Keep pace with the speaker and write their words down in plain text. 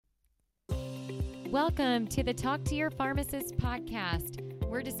Welcome to the Talk to Your Pharmacist podcast.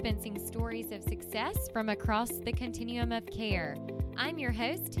 We're dispensing stories of success from across the continuum of care. I'm your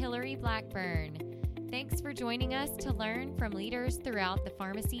host, Hillary Blackburn. Thanks for joining us to learn from leaders throughout the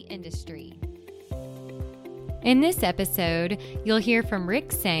pharmacy industry. In this episode, you'll hear from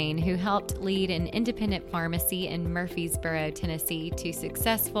Rick Sain, who helped lead an independent pharmacy in Murfreesboro, Tennessee, to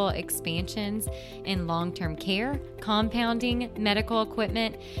successful expansions in long-term care, compounding, medical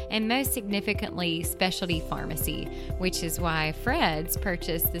equipment, and most significantly, specialty pharmacy, which is why Fred's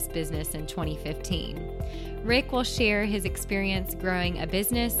purchased this business in 2015. Rick will share his experience growing a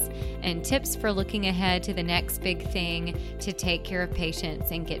business and tips for looking ahead to the next big thing to take care of patients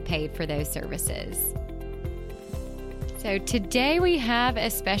and get paid for those services. So today we have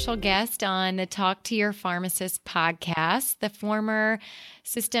a special guest on the Talk to Your Pharmacist podcast, the former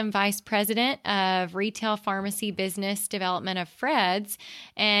System Vice President of Retail Pharmacy Business Development of Fred's,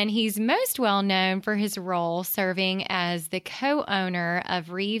 and he's most well known for his role serving as the co-owner of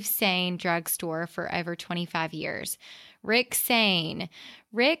Reeve Sain Drugstore for over 25 years. Rick Sain.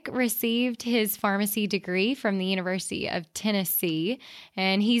 Rick received his pharmacy degree from the University of Tennessee,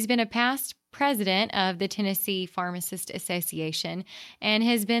 and he's been a past president of the Tennessee Pharmacist Association and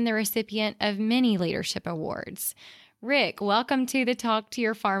has been the recipient of many leadership awards. Rick, welcome to the Talk to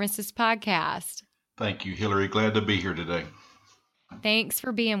Your Pharmacist podcast. Thank you, Hillary. Glad to be here today. Thanks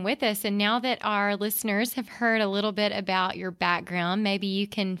for being with us. And now that our listeners have heard a little bit about your background, maybe you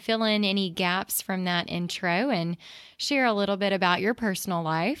can fill in any gaps from that intro and share a little bit about your personal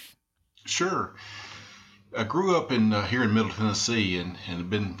life. Sure. I grew up here in Middle Tennessee and have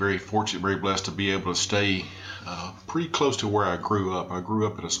been very fortunate, very blessed to be able to stay pretty close to where I grew up. I grew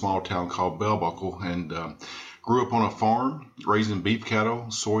up in a small town called Bell Buckle and grew up on a farm raising beef cattle,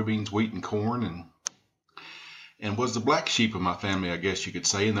 soybeans, wheat, and corn, and was the black sheep of my family, I guess you could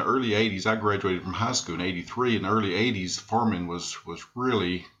say. In the early 80s, I graduated from high school in 83. In the early 80s, farming was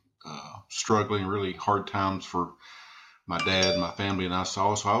really struggling, really hard times for my dad, my family, and I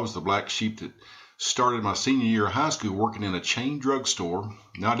saw. So I was the black sheep that started my senior year of high school working in a chain drugstore,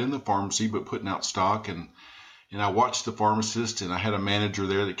 not in the pharmacy, but putting out stock. And I watched the pharmacist, and I had a manager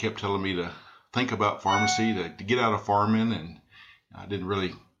there that kept telling me to think about pharmacy, to get out of farming. And I didn't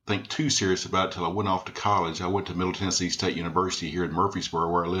really think too serious about it till I went off to college. I went to Middle Tennessee State University here in Murfreesboro,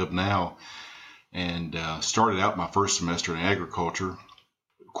 where I live now, and started out my first semester in agriculture.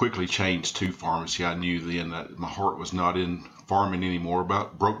 Quickly changed to pharmacy. I knew then that my heart was not in farming anymore.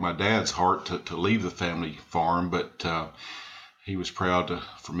 Broke my dad's heart to leave the family farm, but he was proud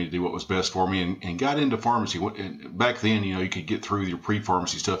for me to do what was best for me, and got into pharmacy. And back then, you could get through your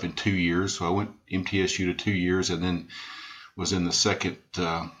pre-pharmacy stuff in 2 years. So I went MTSU to 2 years, and then was in the second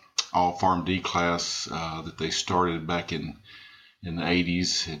all PharmD class that they started back in the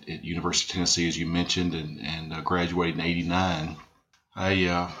 80s at University of Tennessee, as you mentioned, and graduated in 89.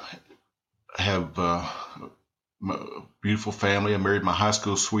 I have a beautiful family. I married my high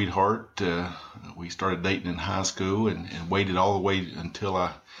school sweetheart. We started dating in high school and waited all the way until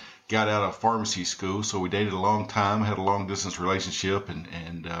I got out of pharmacy school. So we dated a long time, had a long distance relationship,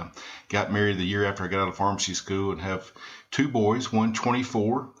 and got married the year after I got out of pharmacy school, and have two boys, one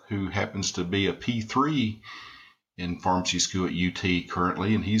 24, who happens to be a P3 in pharmacy school at UT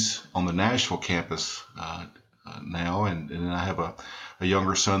currently, and he's on the Nashville campus now, and then I have a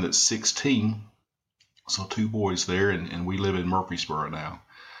younger son that's 16, so two boys there, and we live in Murfreesboro now.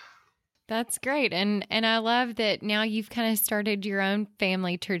 That's great, and I love that now you've kind of started your own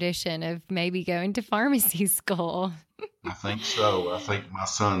family tradition of maybe going to pharmacy school. I think so. I think my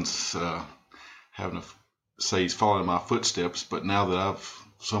son's having to say he's following my footsteps, but now that I've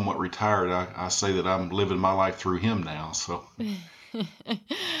somewhat retired, I say that I'm living my life through him now, so...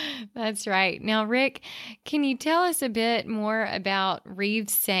 That's right. Now, Rick, can you tell us a bit more about Reeve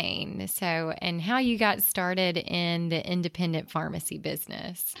Sain, and how you got started in the independent pharmacy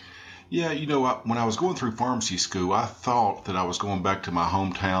business? Yeah, when I was going through pharmacy school, I thought that I was going back to my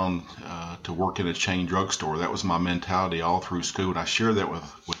hometown to work in a chain drugstore. That was my mentality all through school, and I share that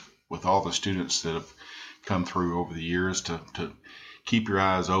with all the students that have come through over the years to keep your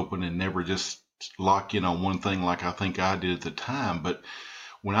eyes open and never just lock in on one thing like I think I did at the time. But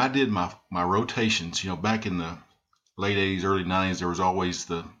when I did my rotations, back in the late 80s, early 90s, there was always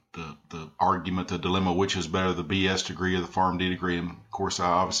the argument, the dilemma, which is better, the BS degree or the PharmD degree. And of course, I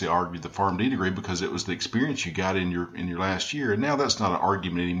obviously argued the PharmD degree because it was the experience you got in your last year. And now that's not an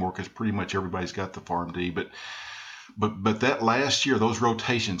argument anymore because pretty much everybody's got the PharmD. But that last year, those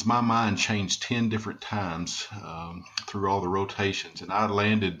rotations, my mind changed 10 different times through all the rotations. And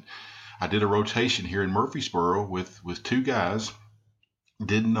I did a rotation here in Murfreesboro with two guys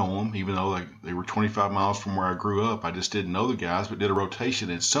Didn't know them, even though they were 25 miles from where I grew up. I just didn't know the guys, but did a rotation,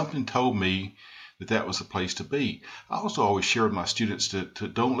 and something told me that was the place to be. I also always share with my students to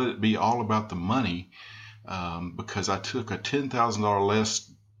don't let it be all about the money, because I took a $10,000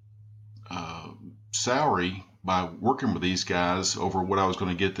 less salary by working with these guys over what I was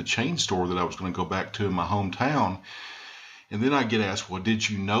going to get at the chain store that I was going to go back to in my hometown. And then I get asked, well, did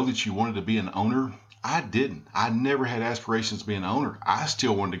you know that you wanted to be an owner? I didn't. I never had aspirations to be an owner. I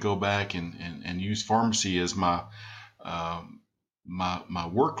still wanted to go back and use pharmacy as my my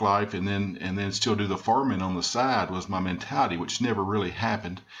work life, and then still do the farming on the side was my mentality, which never really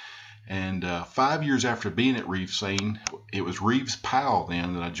happened. And 5 years after being at Reeves Sain, it was Reeves Powell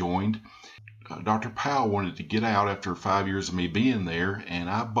then that I joined. Dr. Powell wanted to get out after 5 years of me being there, and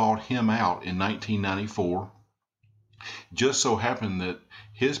I bought him out in 1994. Just so happened that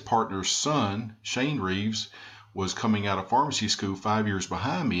his partner's son, Shane Reeves, was coming out of pharmacy school 5 years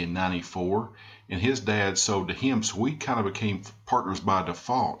behind me in 94, and his dad sold to him, so we kind of became partners by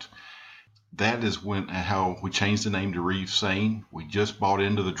default. That is how we changed the name to Reeves Sain. We just bought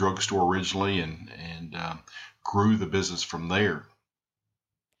into the drugstore originally and grew the business from there.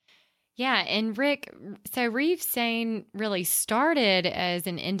 Yeah, and Rick, so Reeves Sain really started as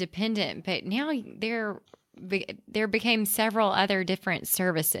an independent, but now there became several other different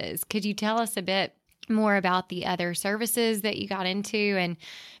services. Could you tell us a bit more about the other services that you got into, and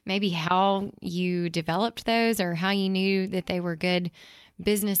maybe how you developed those, or how you knew that they were good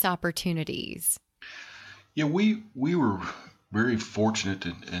business opportunities? Yeah, we were very fortunate,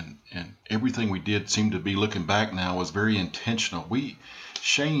 and everything we did seemed to be, looking back now, was very intentional.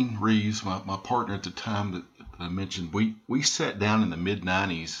 Shane Reeves, my partner at the time that I mentioned, we sat down in the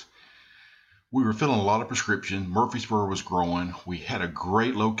mid-90s. We were filling a lot of prescription. Murfreesboro was growing. We had a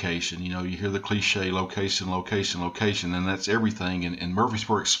great location. You hear the cliche, location, and that's everything. And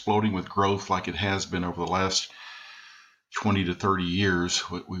Murfreesboro exploding with growth like it has been over the last 20 to 30 years.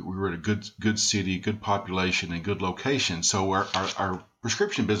 We were at a good city, good population, and good location. So our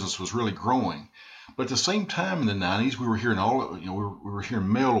prescription business was really growing. But at the same time, in the 90s, we were hearing we were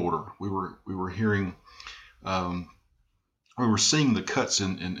hearing mail order. We were hearing, we were seeing the cuts,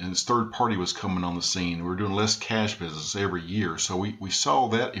 and third party was coming on the scene. We were doing less cash business every year. So we saw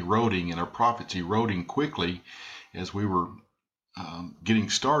that eroding, and our profits eroding quickly as we were getting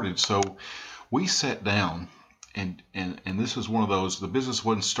started. So we sat down, and this was one of those, the business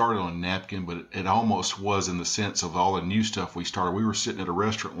wasn't started on a napkin, but it almost was, in the sense of all the new stuff we started. We were sitting at a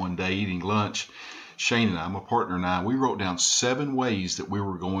restaurant one day eating lunch. Shane and I, my partner and I, we wrote down 7 ways that we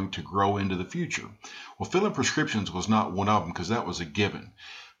were going to grow into the future. Well, filling prescriptions was not one of them, because that was a given.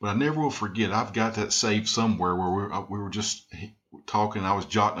 But I never will forget, I've got that saved somewhere, where we were just talking, I was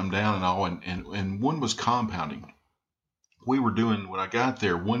jotting them down and all, and one was compounding. We were doing, when I got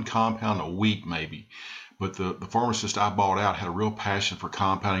there, 1 compound a week maybe. But the pharmacist I bought out had a real passion for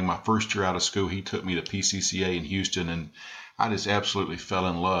compounding. My first year out of school, he took me to PCCA in Houston, and I just absolutely fell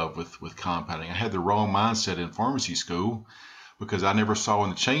in love with compounding. I had the wrong mindset in pharmacy school, because I never saw on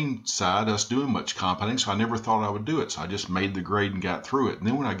the chain side us doing much compounding, so I never thought I would do it. So I just made the grade and got through it. And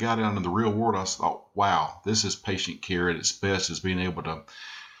then when I got out into the real world, I thought, wow, this is patient care at its best, is being able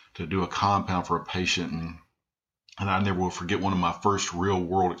to do a compound for a patient. And I never will forget one of my first real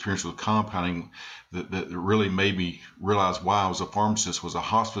world experiences with compounding that really made me realize why I was a pharmacist, was a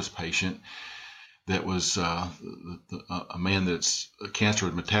hospice patient that was a man that's cancer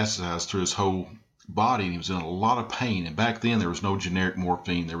had metastasized through his whole body, and he was in a lot of pain. And back then there was no generic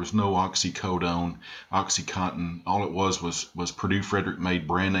morphine, there was no oxycodone, OxyContin. All it was Purdue Frederick made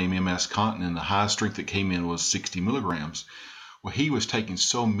brand name MS Contin, and the highest strength that came in was 60 milligrams. Well, he was taking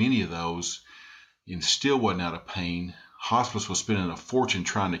so many of those and still wasn't out of pain. Hospice was spending a fortune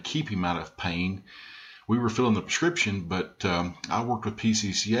trying to keep him out of pain. We were filling the prescription, but I worked with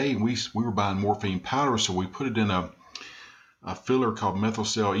PCCA, and we were buying morphine powder, so we put it in a filler called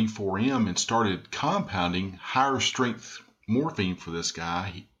Methocel E4M and started compounding higher strength morphine for this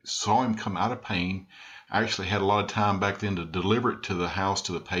guy. He saw him come out of pain. I actually had a lot of time back then to deliver it to the house,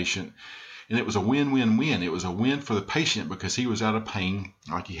 to the patient, and it was a win-win-win. It was a win for the patient because he was out of pain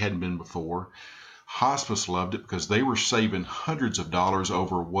like he hadn't been before. Hospice loved it because they were saving hundreds of dollars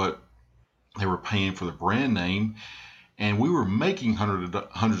over what they were paying for the brand name, and we were making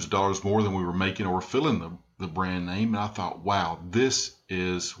hundreds of dollars more than we were making or filling the brand name. And I thought, wow, this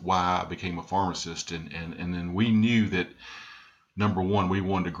is why I became a pharmacist. And then we knew that, number one, we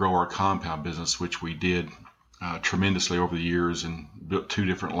wanted to grow our compound business, which we did tremendously over the years, and built 2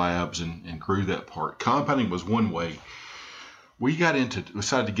 different labs and grew that part. Compounding was one way. We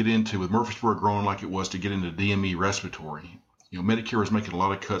decided to get into, with Murfreesboro growing like it was, to get into DME respiratory. Medicare was making a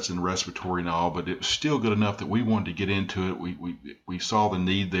lot of cuts in respiratory and all, but it was still good enough that we wanted to get into it. We saw the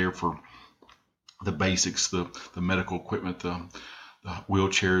need there for the basics, the medical equipment, the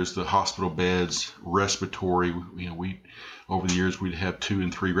wheelchairs, the hospital beds, respiratory. We over the years we'd have 2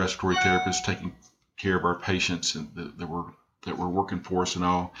 and 3 respiratory therapists taking care of our patients and that were working for us and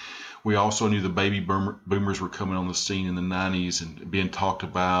all. We also knew the baby boomers were coming on the scene in the 90s and being talked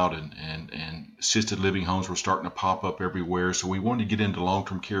about, and assisted living homes were starting to pop up everywhere. So we wanted to get into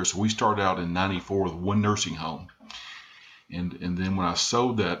long-term care. So we started out in '94 with one nursing home, and then when I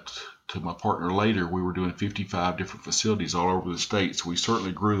sold that to my partner later, we were doing 55 different facilities all over the state. So we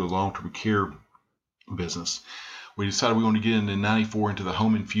certainly grew the long-term care business. We decided we wanted to get into '94 into the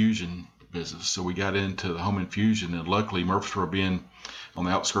home infusion business. So we got into the home infusion, and luckily Murfreesboro being on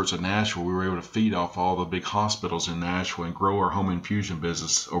the outskirts of Nashville, we were able to feed off all the big hospitals in Nashville and grow our home infusion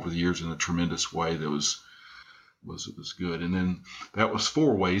business over the years in a tremendous way that was good. And then that was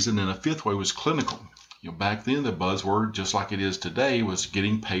 4 ways. And then a 5th way was clinical. Back then the buzzword, just like it is today, was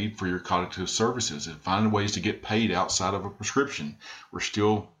getting paid for your cognitive services and finding ways to get paid outside of a prescription. We're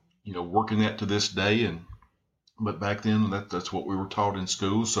still, working that to this day, but back then that's what we were taught in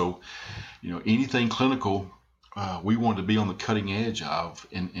school. So, anything clinical, we wanted to be on the cutting edge of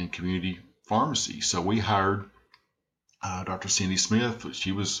in community pharmacy. So we hired Dr. Cindy Smith.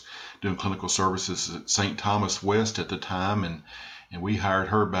 She was doing clinical services at St. Thomas West at the time, and we hired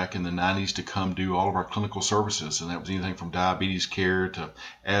her back in the 90s to come do all of our clinical services. And that was anything from diabetes care to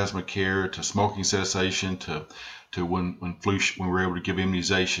asthma care to smoking cessation to when we were able to give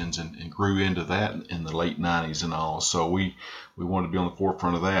immunizations, and grew into that in the late 90s and all. So we wanted to be on the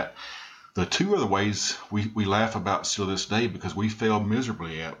forefront of that. The 2 other ways we laugh about still this day because we failed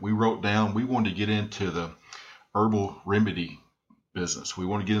miserably at. We wrote down we wanted to get into the herbal remedy business. We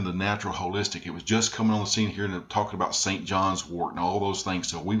want to get into natural holistic. It was just coming on the scene here and talking about St. John's wort and all those things.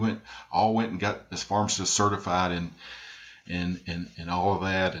 So we went and got as pharmacists certified and all of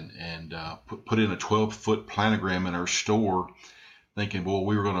that, and put in a 12-foot planogram in our store, thinking, well,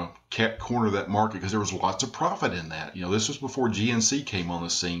 we were going to corner that market because there was lots of profit in that. This was before GNC came on the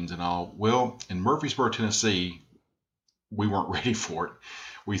scenes and all. Well, in Murfreesboro, Tennessee, we weren't ready for it.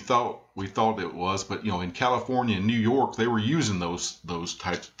 We thought it was, but in California and New York, they were using those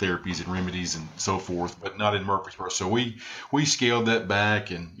types of therapies and remedies and so forth, but not in Murfreesboro. So we scaled that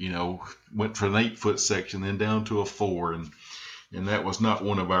back and went from an 8-foot section then down to a 4, and that was not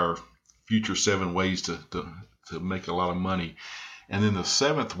one of our future 7 ways to make a lot of money. And then the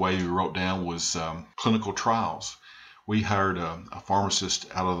 7th way we wrote down was clinical trials. We hired a pharmacist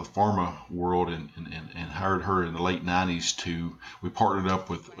out of the pharma world and hired her in the late 90s we partnered up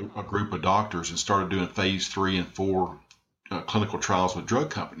with a group of doctors and started doing phase 3 and 4 clinical trials with drug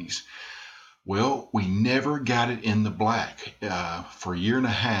companies. Well, we never got it in the black. For a year and a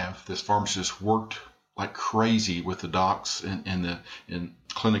half, this pharmacist worked like crazy with the docs in the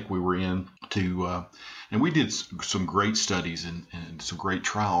clinic we were in and we did some great studies and some great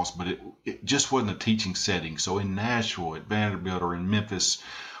trials, but it just wasn't a teaching setting. So in Nashville, at Vanderbilt, or in Memphis,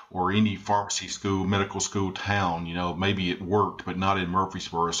 or any pharmacy school, medical school town, maybe it worked, but not in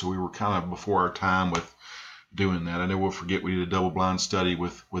Murfreesboro. So we were kind of before our time with doing that. I never will forget we did a double-blind study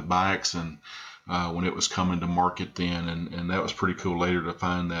with Bioxin when it was coming to market then, and that was pretty cool later to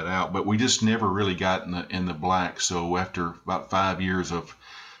find that out. But we just never really got in the black. So after about 5 years of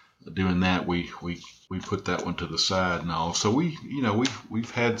doing that, we put that one to the side and all. So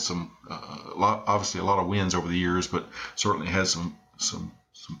we've had some obviously a lot of wins over the years, but certainly had some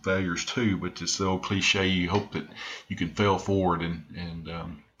failures too. But it's the old cliche: you hope that you can fail forward,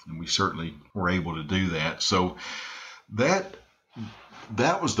 and we certainly were able to do that. So that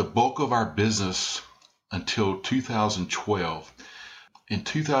was the bulk of our business until 2012. In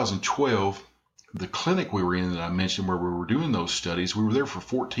 2012, the clinic we were in that I mentioned where we were doing those studies, we were there for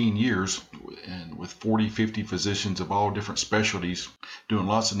 14 years and with 40, 50 physicians of all different specialties doing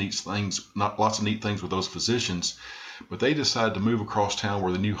lots of neat things with those physicians. But they decided to move across town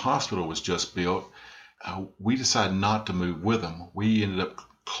where the new hospital was just built. We decided not to move with them. We ended up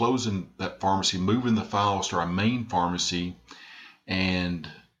closing that pharmacy, moving the files to our main pharmacy, and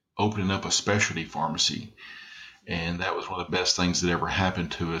opening up a specialty pharmacy. And that was one of the best things that ever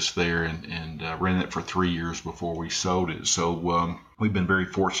happened to us there, and ran it for 3 years before we sold it. So we've been very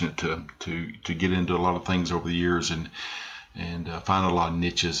fortunate to get into a lot of things over the years and find a lot of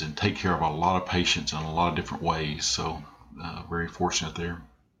niches and take care of a lot of patients in a lot of different ways. So very fortunate there.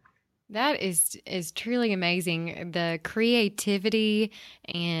 That is truly amazing. The creativity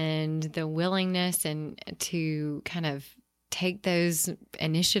and the willingness and to kind of take those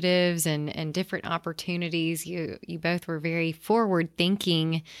initiatives and different opportunities. You both were very forward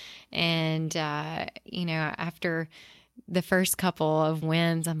thinking, and after the first couple of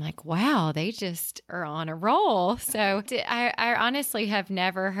wins, I'm like, wow, they just are on a roll. So I honestly have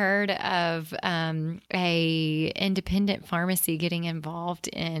never heard of a independent pharmacy getting involved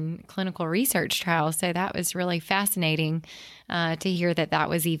in clinical research trials. So that was really fascinating to hear that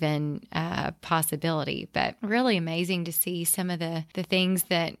was even a possibility. But really amazing to see some of the things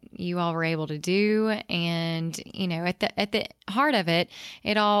that you all were able to do. And, at the heart of it,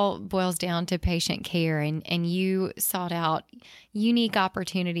 it all boils down to patient care. And you sought out unique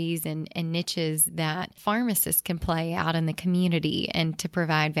opportunities and niches that pharmacists can play out in the community and to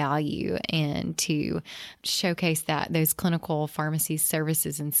provide value and to showcase those clinical pharmacy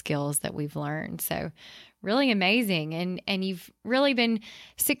services and skills that we've learned. So really amazing. And you've really been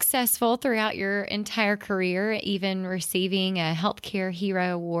successful throughout your entire career, even receiving a Healthcare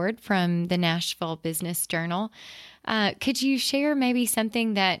Hero Award from the Nashville Business Journal. Could you share maybe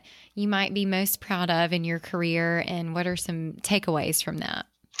something that you might be most proud of in your career, and what are some takeaways from that?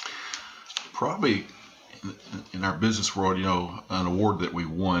 Probably in our business world, an award that we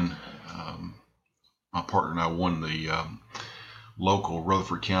won, my partner and I won the local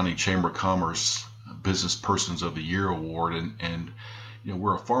Rutherford County Chamber of Commerce Business Persons of the Year Award. And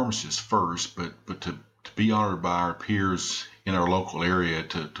we're a pharmacist first, but to be honored by our peers in our local area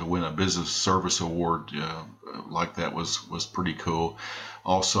to win a business service award like that was pretty cool.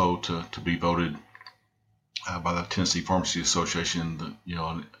 Also to be voted by the Tennessee Pharmacy Association,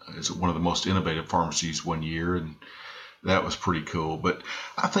 as one of the most innovative pharmacies one year, and that was pretty cool. But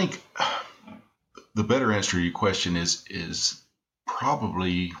I think the better answer to your question is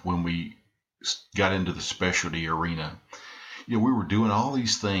probably when we got into the specialty arena. We were doing all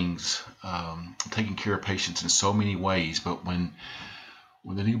these things, taking care of patients in so many ways, but when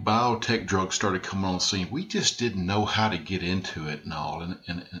the new biotech drugs started coming on the scene, we just didn't know how to get into it and all.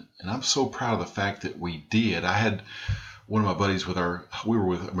 And I'm so proud of the fact that we did. I had one of my buddies we were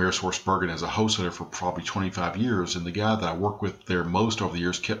with AmerisourceBergen as a wholesaler for probably 25 years, and the guy that I worked with there most over the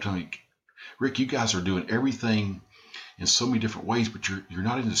years kept telling me, Rick, you guys are doing everything in so many different ways, but you're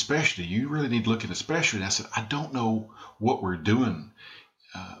not into specialty. You really need to look into specialty. And I said, I don't know what we're doing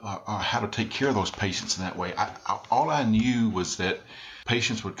or how to take care of those patients in that way. All I knew was that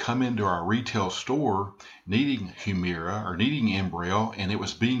patients would come into our retail store needing Humira or needing Enbrel, and it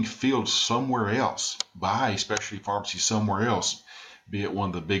was being filled somewhere else by a specialty pharmacy somewhere else, be it one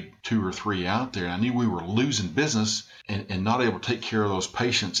of the big 2 or 3 out there. And I knew we were losing business and not able to take care of those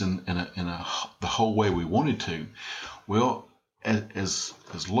patients in the whole way we wanted to. Well, as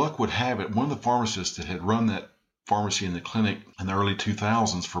luck would have it, one of the pharmacists that had run that pharmacy in the clinic in the early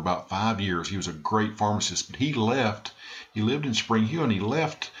 2000s for about 5 years, he was a great pharmacist, but he left. He lived in Spring Hill, and he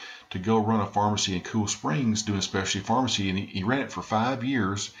left to go run a pharmacy in Cool Springs doing specialty pharmacy, and he ran it for 5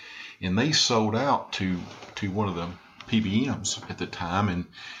 years, and they sold out to one of the PBMs at the time. And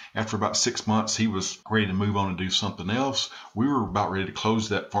after about 6 months, he was ready to move on and do something else. We were about ready to close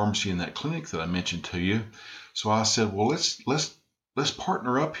that pharmacy in that clinic that I mentioned to you. So I said, well, let's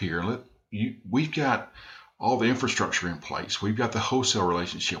partner up here. We've got all the infrastructure in place. We've got the wholesale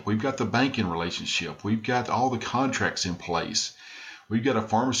relationship. We've got the banking relationship. We've got all the contracts in place. We've got a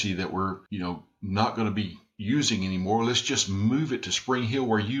pharmacy that we're, not going to be using anymore. Let's just move it to Spring Hill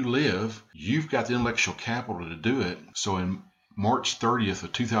where you live. You've got the intellectual capital to do it. So in March 30th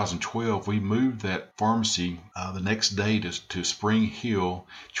of 2012, we moved that pharmacy the next day to Spring Hill.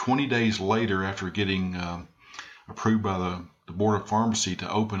 20 days later, after getting approved by the Board of Pharmacy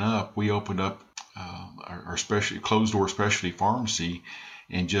to open up, we opened up our closed door specialty pharmacy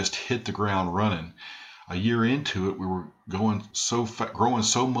and just hit the ground running. A year into it, we were growing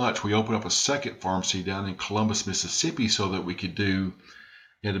so much, we opened up a second pharmacy down in Columbus, Mississippi, so that we could you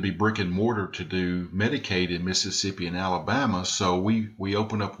had to be brick and mortar to do Medicaid in Mississippi and Alabama. So we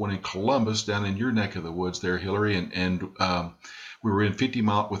opened up one in Columbus, down in your neck of the woods there, Hillary, and we were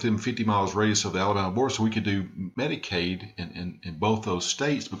within 50 miles radius of the Alabama border, so we could do Medicaid in both those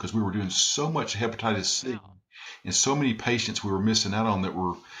states because we were doing so much hepatitis C. Wow. And so many patients we were missing out on that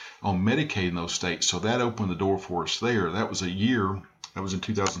were on Medicaid in those states. So that opened the door for us there. That was in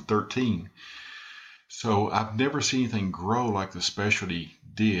 2013. So I've never seen anything grow like the specialty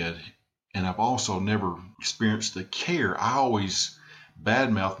did. And I've also never experienced the care. I always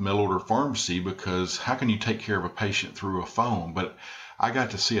badmouth mail order pharmacy because how can you take care of a patient through a phone? But I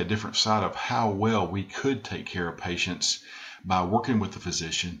got to see a different side of how well we could take care of patients by working with the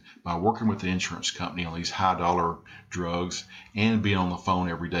physician, by working with the insurance company on these high dollar drugs, and being on the phone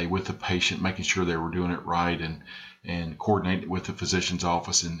every day with the patient, making sure they were doing it right, and coordinating with the physician's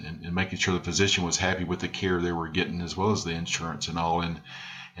office, and making sure the physician was happy with the care they were getting, as well as the insurance and all.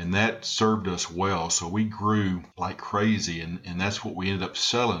 And that served us well. So we grew like crazy, and that's what we ended up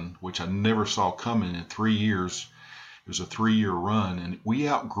selling, which I never saw coming. In 3 years, it was a 3-year run, and we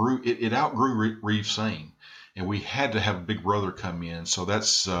outgrew it. It outgrew Reeve Sain, and we had to have a big brother come in. So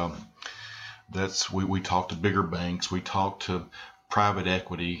we talked to bigger banks, we talked to private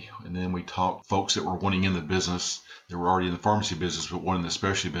equity, and then we talked folks that were wanting in the business. They were already in the pharmacy business, but wanted in the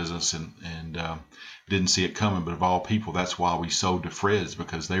specialty business, and didn't see it coming. But of all people, that's why we sold to Fred's,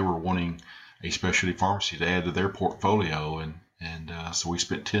 because they were wanting a specialty pharmacy to add to their portfolio, and so we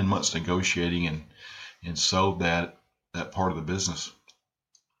spent 10 months negotiating and sold that part of the business.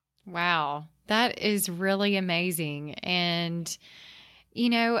 Wow, that is really amazing. And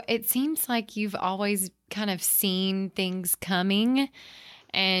it seems like you've always kind of seen things coming.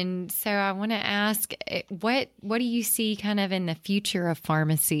 And so I want to ask, what do you see kind of in the future of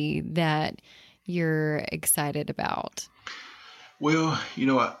pharmacy that you're excited about? Well,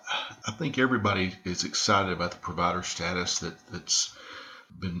 I think everybody is excited about the provider status that's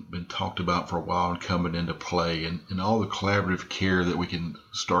been talked about for a while and coming into play, and all the collaborative care that we can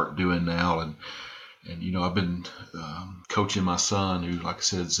start doing now. And I've been coaching my son, who, like I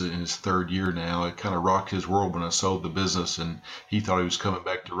said, is in his 3rd year now. It kind of rocked his world when I sold the business, and he thought he was coming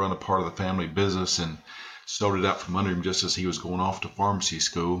back to run a part of the family business, and sold it out from under him just as he was going off to pharmacy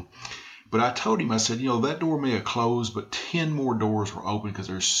school. But I told him, I said, that door may have closed, but 10 more doors were open, because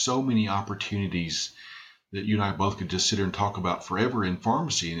there's so many opportunities that you and I both could just sit here and talk about forever in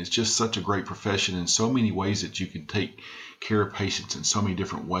pharmacy. And it's just such a great profession in so many ways that you can take care of patients in so many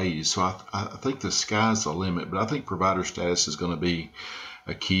different ways. So I think the sky's the limit, but I think provider status is going to be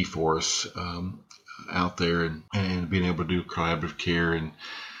a key for us out there, and being able to do collaborative care, and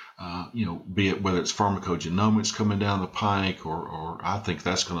be it whether it's pharmacogenomics coming down the pike, or I think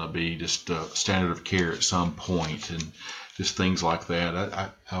that's going to be just standard of care at some point, and just things like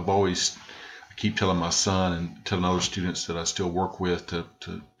that. I keep telling my son and telling other students that I still work with to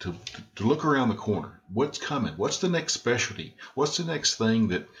look around the corner. What's coming? What's the next specialty? What's the next thing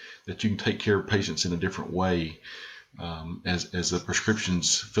that you can take care of patients in a different way? As the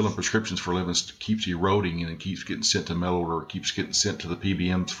filling prescriptions for a living keeps eroding, and it keeps getting sent to mail order, it keeps getting sent to the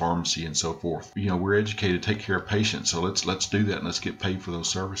PBM's pharmacy and so forth. We're educated to take care of patients, so let's do that, and let's get paid for those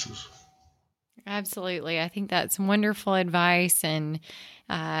services. Absolutely. I think that's wonderful advice, and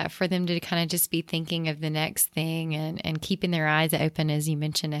for them to kind of just be thinking of the next thing, and keeping their eyes open, as you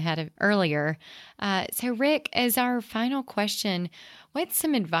mentioned earlier. So Rick, as our final question, what's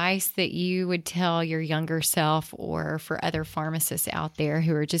some advice that you would tell your younger self, or for other pharmacists out there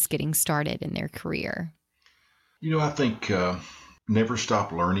who are just getting started in their career? I think never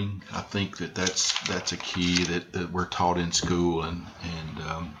stop learning. I think that's a key that we're taught in school, and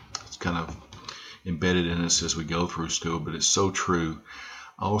it's kind of embedded in us as we go through school, but it's so true.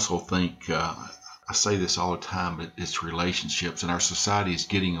 I also think, I say this all the time, but it's relationships, and our society is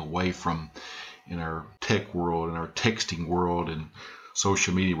getting away from, in our tech world, in our texting world, and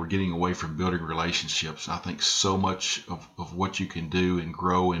social media, we're getting away from building relationships. I think so much of what you can do and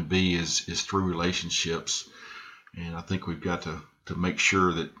grow and be is through relationships, and I think we've got to make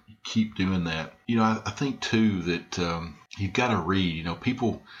sure that you keep doing that. I think too that you've got to read.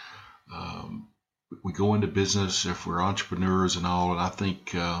 People, we go into business if we're entrepreneurs and all, and I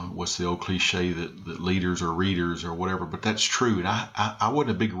think what's the old cliche that leaders are readers or whatever, but that's true. And I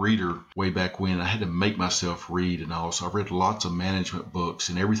wasn't a big reader way back when. I had to make myself read and all, so I read lots of management books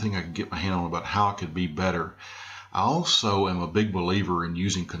and everything I could get my hand on about how I could be better. I also am a big believer in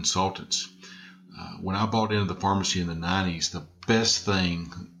using consultants. When I bought into the pharmacy in the 90s, the best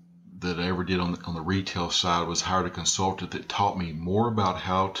thing that I ever did on the retail side was hired a consultant that taught me more about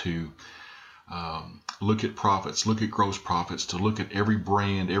how to look at profits, look at gross profits, to look at every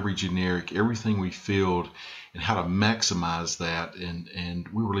brand, every generic, everything we filled, and how to maximize that. And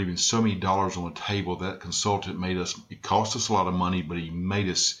we were leaving so many dollars on the table. That consultant it cost us a lot of money, but he made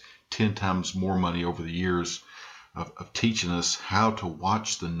us 10 times more money over the years of teaching us how to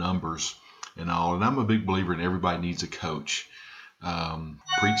watch the numbers and all. And I'm a big believer in everybody needs a coach.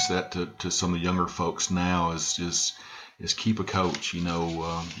 Preach that to some of the younger folks now is keep a coach.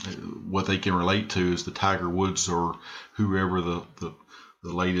 What they can relate to is the Tiger Woods or whoever the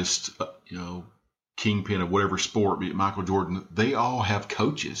latest kingpin of whatever sport, be it Michael Jordan. They all have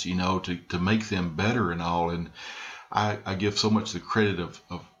coaches, to make them better and all. And I give so much the credit of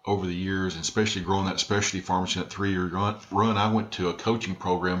over the years, and especially growing that specialty pharmacy, that 3-year run, I went to a coaching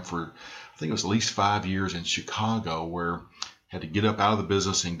program for, I think it was at least 5 years in Chicago, where I had to get up out of the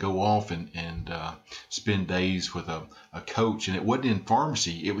business and go off and spend days with a coach. And it wasn't in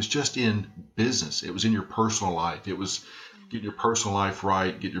pharmacy. It was just in business. It was in your personal life. It was get your personal life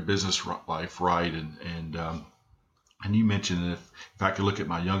right, get your business life right. And you mentioned that if I could look at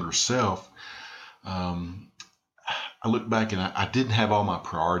my younger self, I look back and I didn't have all my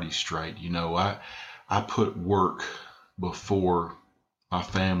priorities straight. I put work before my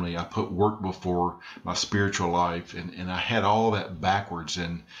family. I put work before my spiritual life, and I had all that backwards,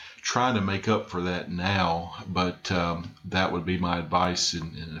 and trying to make up for that now. But that would be my advice.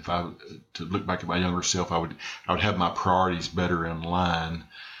 And if I to look back at my younger self, I would have my priorities better in line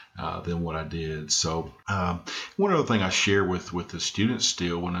than what I did. So one other thing I share with the students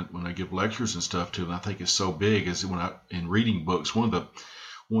still when I give lectures and stuff to them, I think is so big, is in reading books, one of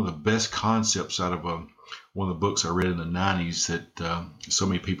the best concepts out of one of the books I read in the 90s that so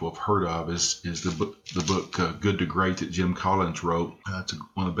many people have heard of is the book Good to Great that Jim Collins wrote. It's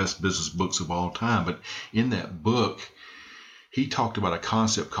one of the best business books of all time. But in that book, he talked about a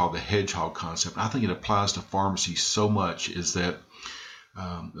concept called the hedgehog concept. And I think it applies to pharmacy so much, is that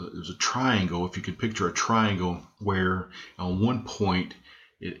there's a triangle, if you could picture a triangle, where on one point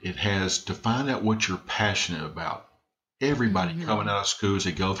it has to find out what you're passionate about. Everybody coming out of school, as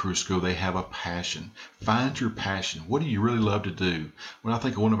they go through school, they have a passion. Find your passion. What do you really love to do? When I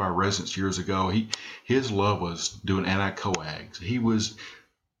think of one of our residents years ago, his love was doing anti-coags. He was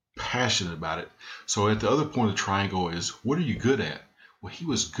passionate about it. So at the other point of the triangle is, what are you good at? Well, he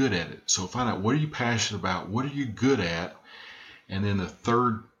was good at it. So find out, what are you passionate about? What are you good at? And then the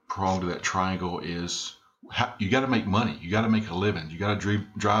third prong to that triangle is, you got to make money. You got to make a living. You got to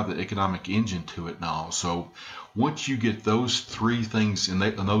drive the economic engine to it now. So once you get those three things and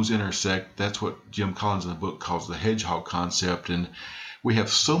those intersect, that's what Jim Collins in the book calls the hedgehog concept. And we have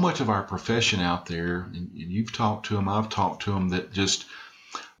so much of our profession out there, and you've talked to them, I've talked to them, that just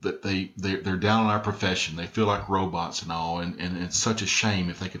that they're down on our profession. They feel like robots and all, and it's such a shame.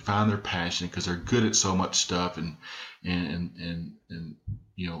 If they could find their passion, because they're good at so much stuff, and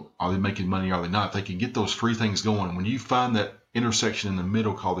are they making money, are they not? If they can get those three things going, and when you find that intersection in the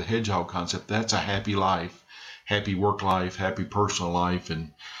middle called the hedgehog concept, that's a happy life, happy work life, happy personal life,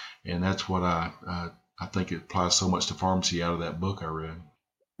 and that's what I think it applies so much to pharmacy out of that book I read.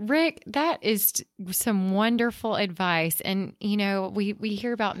 Rick, that is some wonderful advice. And, we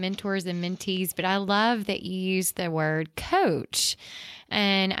hear about mentors and mentees, but I love that you use the word coach.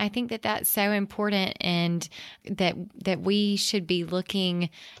 And I think that that's so important, and that we should be looking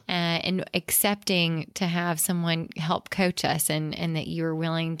and accepting to have someone help coach us, and that you're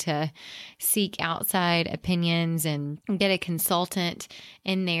willing to seek outside opinions and get a consultant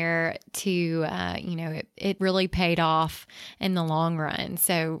in there to, it really paid off in the long run.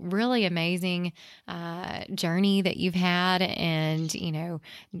 So really amazing journey that you've had, and,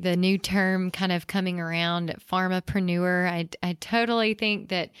 the new term kind of coming around, pharmapreneur. I totally think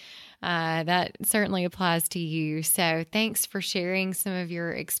that that certainly applies to you. So thanks for sharing some of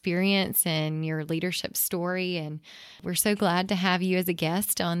your experience and your leadership story. And we're so glad to have you as a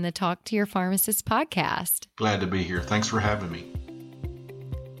guest on the Talk to Your Pharmacist podcast. Glad to be here. Thanks for having me.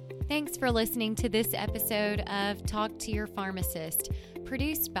 Thanks for listening to this episode of Talk to Your Pharmacist,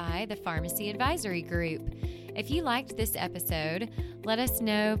 produced by the Pharmacy Advisory Group. If you liked this episode, let us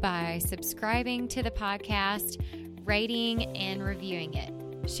know by subscribing to the podcast, rating, and reviewing it.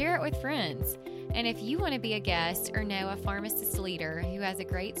 Share it with friends. And if you want to be a guest or know a pharmacist leader who has a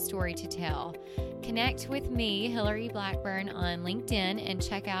great story to tell, connect with me, Hillary Blackburn, on LinkedIn, and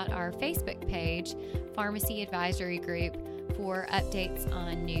check out our Facebook page, Pharmacy Advisory Group, for updates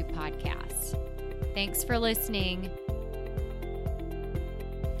on new podcasts. Thanks for listening.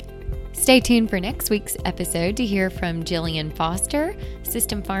 Stay tuned for next week's episode to hear from Jillian Foster,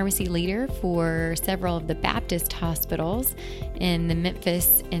 System Pharmacy Leader for several of the Baptist hospitals in the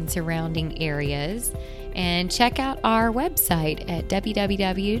Memphis and surrounding areas. And check out our website at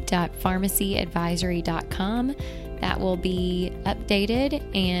www.pharmacyadvisory.com. That will be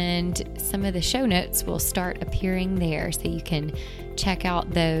updated, and some of the show notes will start appearing there, so you can check out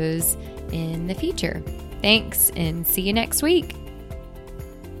those in the future. Thanks, and see you next week.